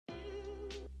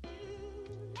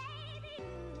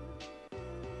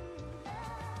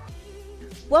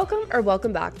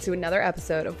Welcome back to another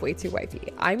episode of Way Too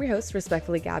Wifey. I'm your host,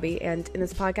 Respectfully Gabby, and in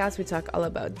this podcast, we talk all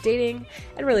about dating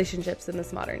and relationships in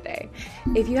this modern day.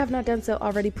 If you have not done so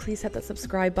already, please hit that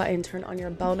subscribe button, turn on your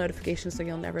bell notification so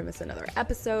you'll never miss another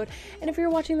episode. And if you're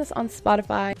watching this on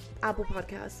Spotify, Apple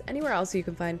Podcasts, anywhere else you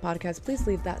can find podcasts, please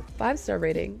leave that 5-star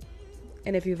rating.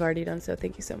 And if you've already done so,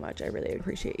 thank you so much. I really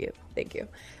appreciate you. Thank you.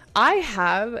 I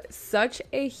have such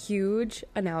a huge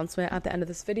announcement at the end of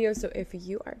this video, so if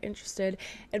you are interested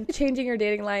in changing your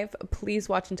dating life, please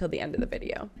watch until the end of the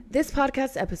video. This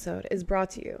podcast episode is brought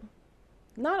to you.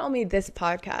 Not only this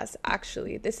podcast,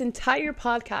 actually, this entire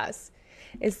podcast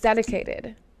is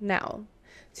dedicated now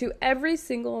to every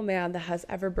single man that has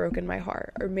ever broken my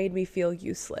heart or made me feel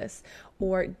useless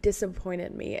or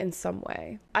disappointed me in some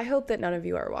way. I hope that none of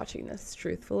you are watching this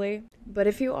truthfully, but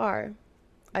if you are,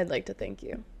 I'd like to thank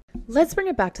you. Let's bring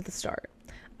it back to the start.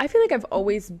 I feel like I've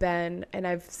always been, and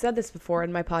I've said this before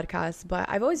in my podcast, but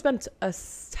I've always been a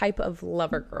type of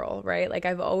lover girl, right? Like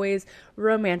I've always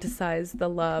romanticized the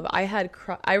love.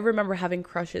 I remember having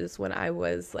crushes when I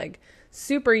was like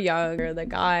super young, or the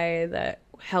guy that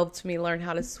helped me learn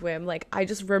how to swim. Like I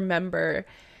just remember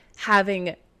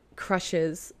having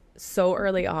crushes so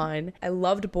early on. I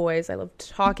loved boys. I loved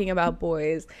talking about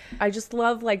boys. I just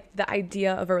love like the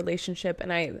idea of a relationship,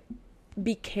 and I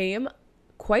became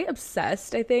quite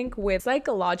obsessed, I think, with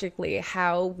psychologically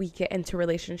how we get into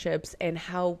relationships and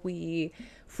how we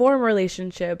form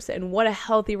relationships and what a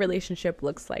healthy relationship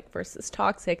looks like versus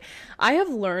toxic. I have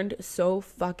learned so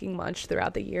fucking much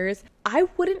throughout the years. I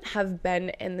wouldn't have been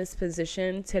in this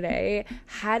position today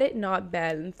had it not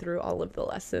been through all of the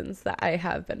lessons that I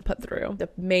have been put through. The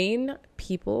main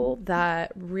people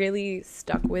that really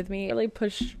stuck with me, really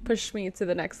pushed me to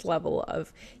the next level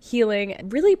of healing,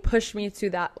 really pushed me to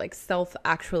that like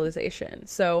self-actualization.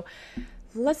 So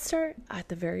let's start at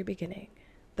the very beginning,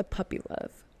 the puppy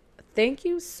love. Thank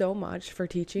you so much for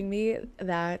teaching me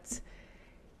that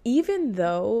even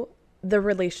though the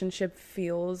relationship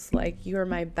feels like you're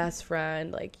my best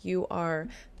friend, like you are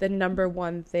the number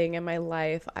one thing in my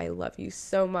life, I love you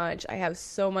so much, I have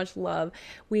so much love,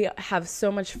 we have so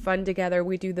much fun together,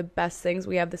 we do the best things,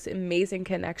 we have this amazing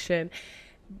connection.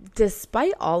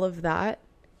 Despite all of that,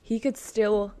 he could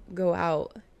still go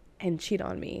out and cheat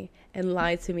on me and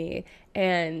lie to me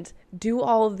and do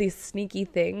all of these sneaky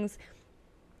things.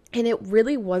 And it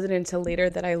really wasn't until later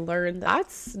that I learned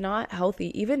that's not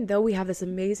healthy. Even though we have this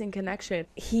amazing connection,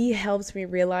 he helps me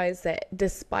realize that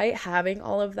despite having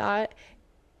all of that,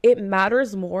 it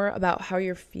matters more about how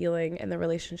you're feeling in the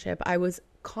relationship. I was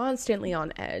constantly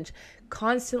on edge,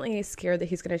 constantly scared that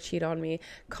he's going to cheat on me,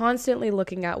 constantly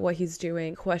looking at what he's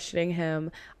doing, questioning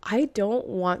him. I don't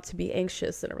want to be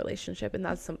anxious in a relationship, and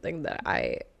that's something that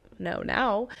I know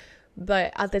now.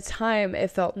 But at the time,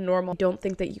 it felt normal. I don't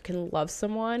think that you can love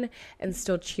someone and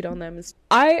still cheat on them.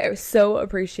 I so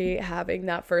appreciate having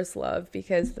that first love,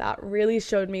 because that really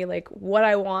showed me like what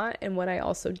I want and what I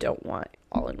also don't want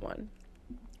all in one.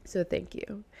 So thank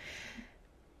you.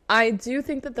 I do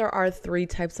think that there are 3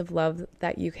 types of love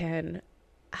that you can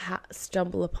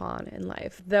stumble upon in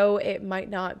life. Though it might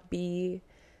not be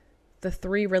the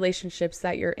 3 relationships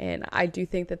that you're in, I do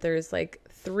think that there's like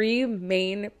 3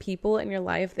 main people in your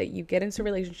life that you get into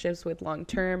relationships with long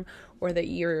term, or that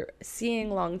you're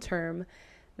seeing long term,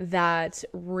 that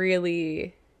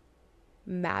really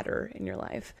matter in your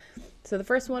life. So the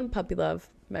first one, puppy love,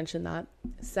 mentioned that.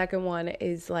 Second one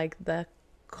is like the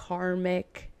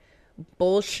karmic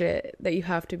bullshit that you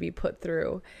have to be put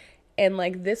through. And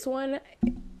like this one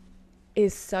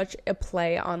is such a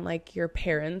play on like your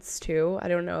parents too. I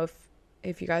don't know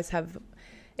if you guys have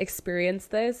experienced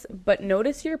this, but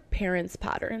notice your parents'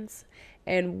 patterns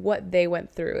and what they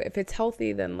went through. If it's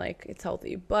healthy, then like it's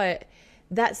healthy. But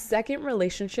that second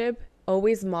relationship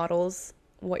always models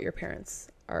what your parents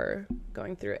are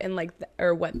going through and like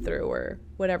or went through, or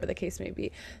whatever the case may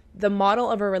be. The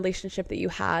model of a relationship that you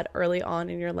had early on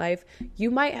in your life,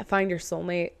 you might find your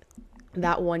soulmate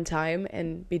that one time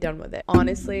and be done with it.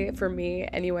 Honestly, for me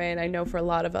anyway, and I know for a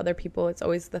lot of other people, it's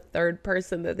always the third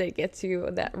person that they get to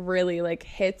that really like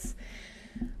hits.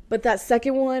 But that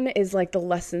second one is like the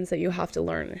lessons that you have to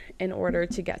learn in order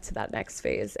to get to that next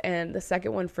phase. And the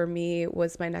second one for me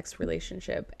was my next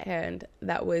relationship. And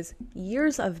that was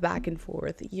years of back and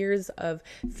forth, years of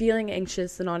feeling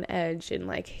anxious and on edge. And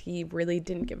like, he really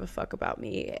didn't give a fuck about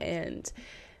me.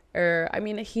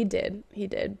 He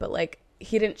did, but like,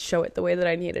 he didn't show it the way that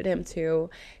I needed him to.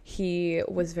 He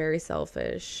was very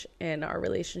selfish in our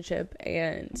relationship,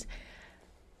 and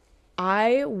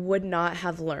I would not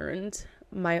have learned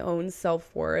my own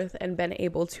self-worth and been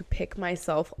able to pick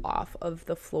myself off of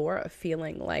the floor of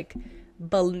feeling like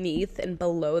beneath and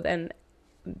below than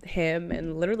him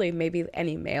and literally maybe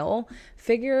any male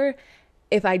figure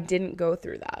if I didn't go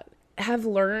through that. I have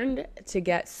learned to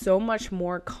get so much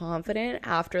more confident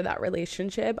after that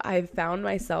relationship. I found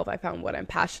what I'm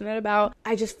passionate about.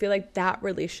 I just feel like that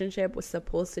relationship was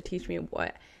supposed to teach me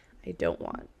what I don't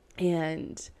want,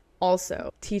 and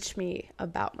also teach me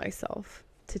about myself,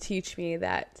 to teach me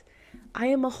that I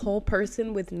am a whole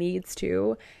person with needs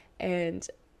too, and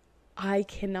I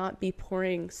cannot be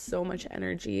pouring so much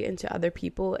energy into other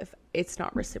people if it's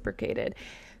not reciprocated.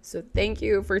 So thank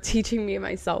you for teaching me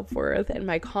my self-worth and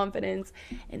my confidence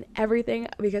and everything,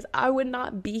 because I would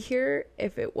not be here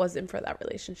if it wasn't for that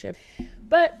relationship.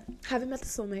 But haven't met the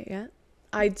soulmate yet.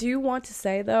 I do want to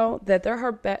say though that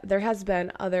there has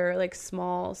been other like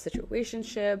small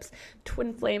situationships,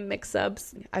 twin flame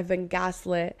mix-ups. I've been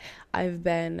gaslit. I've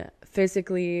been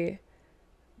physically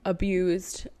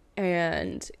abused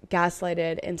and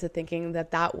gaslighted into thinking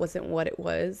that wasn't what it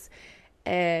was,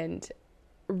 and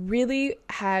really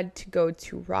had to go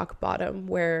to rock bottom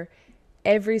where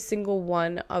every single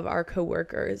one of our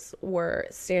coworkers were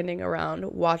standing around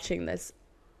watching this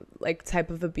like type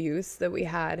of abuse that we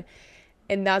had.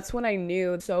 And that's when I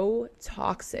knew so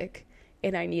toxic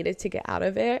and I needed to get out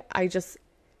of it.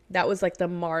 That was like the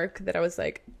mark that I was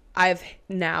like, I've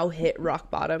now hit rock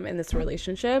bottom in this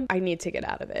relationship. I need to get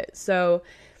out of it. So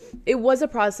it was a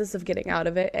process of getting out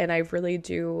of it, and I really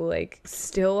do like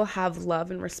still have love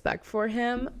and respect for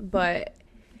him, but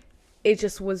it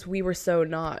just was, we were so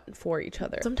not for each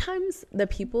other. Sometimes the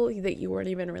people that you weren't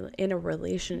even in a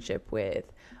relationship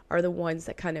with are the ones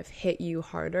that kind of hit you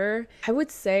harder. I would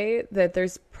say that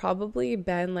there's probably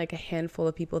been like a handful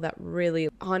of people that really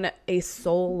on a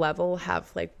soul level have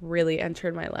like really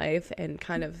entered my life and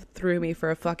kind of threw me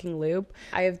for a fucking loop.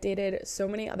 I have dated so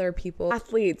many other people.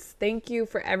 Athletes, thank you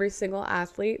for every single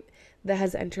athlete that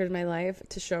has entered my life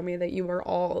to show me that you are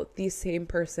all the same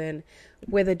person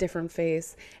with a different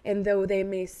face. And though they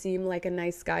may seem like a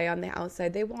nice guy on the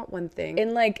outside, they want one thing.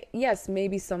 And like, yes,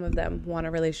 maybe some of them want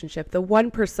a relationship. The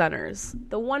one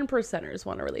percenters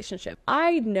want a relationship.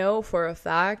 I know for a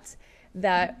fact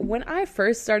that when I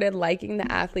first started liking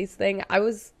the athletes thing, I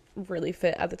was really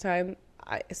fit at the time.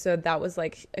 So that was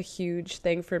like a huge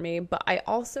thing for me. But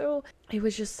it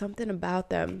was just something about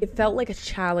them. It felt like a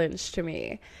challenge to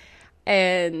me.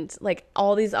 And like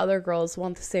all these other girls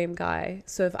want the same guy.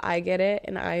 So if I get it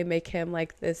and I make him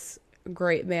like this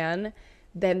great man,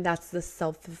 then that's the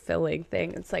self-fulfilling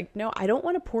thing. It's like, no, I don't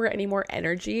want to pour any more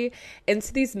energy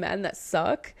into these men that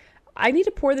suck. I need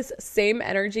to pour this same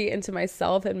energy into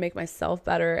myself and make myself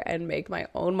better and make my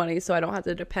own money so I don't have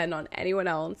to depend on anyone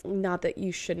else. Not that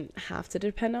you shouldn't have to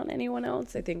depend on anyone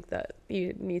else. I think that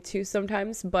you need to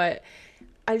sometimes, but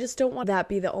I just don't want that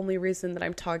be the only reason that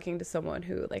I'm talking to someone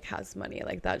who like has money.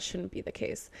 Like that shouldn't be the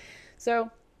case.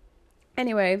 So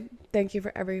anyway, thank you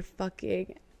for every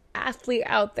fucking athlete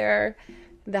out there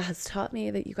that has taught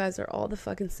me that you guys are all the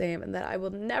fucking same and that I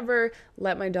will never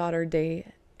let my daughter date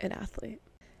an athlete.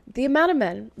 The amount of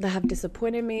men that have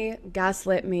disappointed me,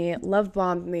 gaslit me, love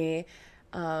bombed me,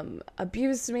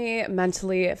 abused me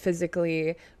mentally,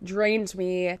 physically, drained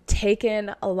me,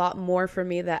 taken a lot more from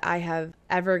me that I have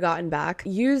ever gotten back,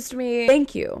 used me.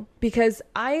 Thank you, because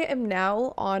I am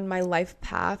now on my life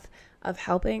path of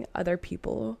helping other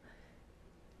people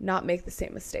not make the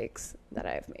same mistakes that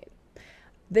I have made.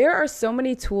 There are so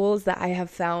many tools that I have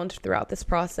found throughout this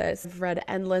process. I've read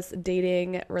endless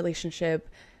dating, relationship,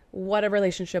 what a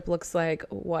relationship looks like,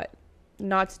 what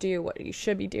not to do, what you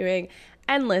should be doing,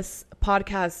 endless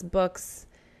podcasts, books,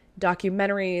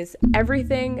 documentaries,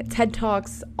 everything, TED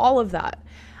Talks, all of that.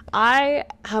 I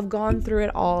have gone through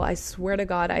it all. I swear to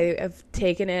God, I have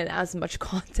taken in as much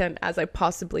content as I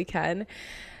possibly can.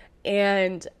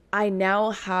 And I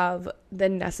now have the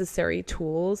necessary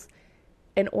tools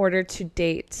in order to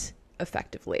date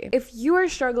effectively. If you are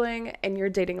struggling in your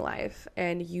dating life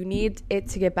and you need it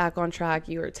to get back on track,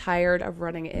 you are tired of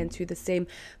running into the same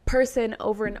person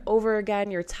over and over again,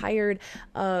 you're tired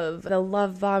of the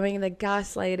love bombing, the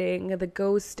gaslighting, the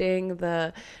ghosting,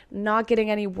 the not getting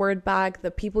any word back,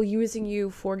 the people using you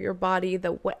for your body,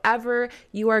 the whatever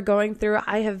you are going through,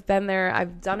 I have been there.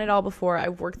 I've done it all before.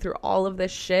 I've worked through all of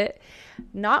this shit.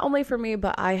 Not only for me,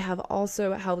 but I have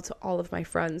also helped all of my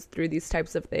friends through these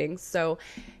types of things. So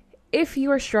if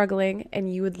you are struggling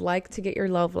and you would like to get your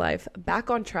love life back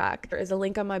on track, there is a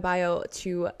link on my bio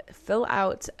to fill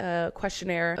out a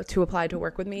questionnaire to apply to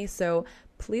work with me. So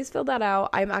please fill that out.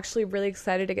 I'm actually really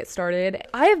excited to get started.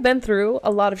 I have been through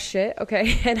a lot of shit,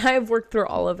 okay? And I have worked through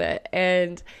all of it.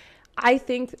 And I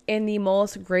think in the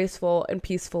most graceful and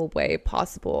peaceful way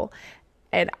possible.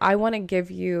 And I want to give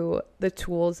you the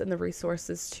tools and the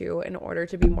resources too in order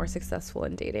to be more successful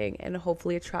in dating and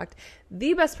hopefully attract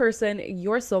the best person,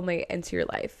 your soulmate, into your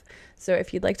life. So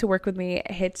if you'd like to work with me,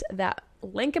 hit that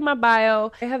link in my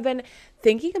bio. I have been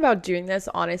thinking about doing this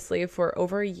honestly for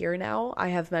over a year now. I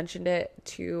have mentioned it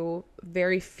to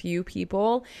very few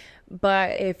people,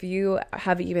 but if you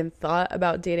have even thought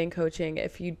about dating coaching,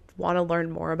 if you want to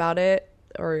learn more about it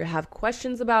or have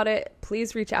questions about it,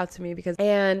 please reach out to me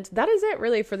and that is it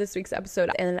really for this week's episode.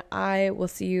 And I will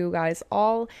see you guys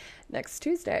all next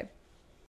Tuesday.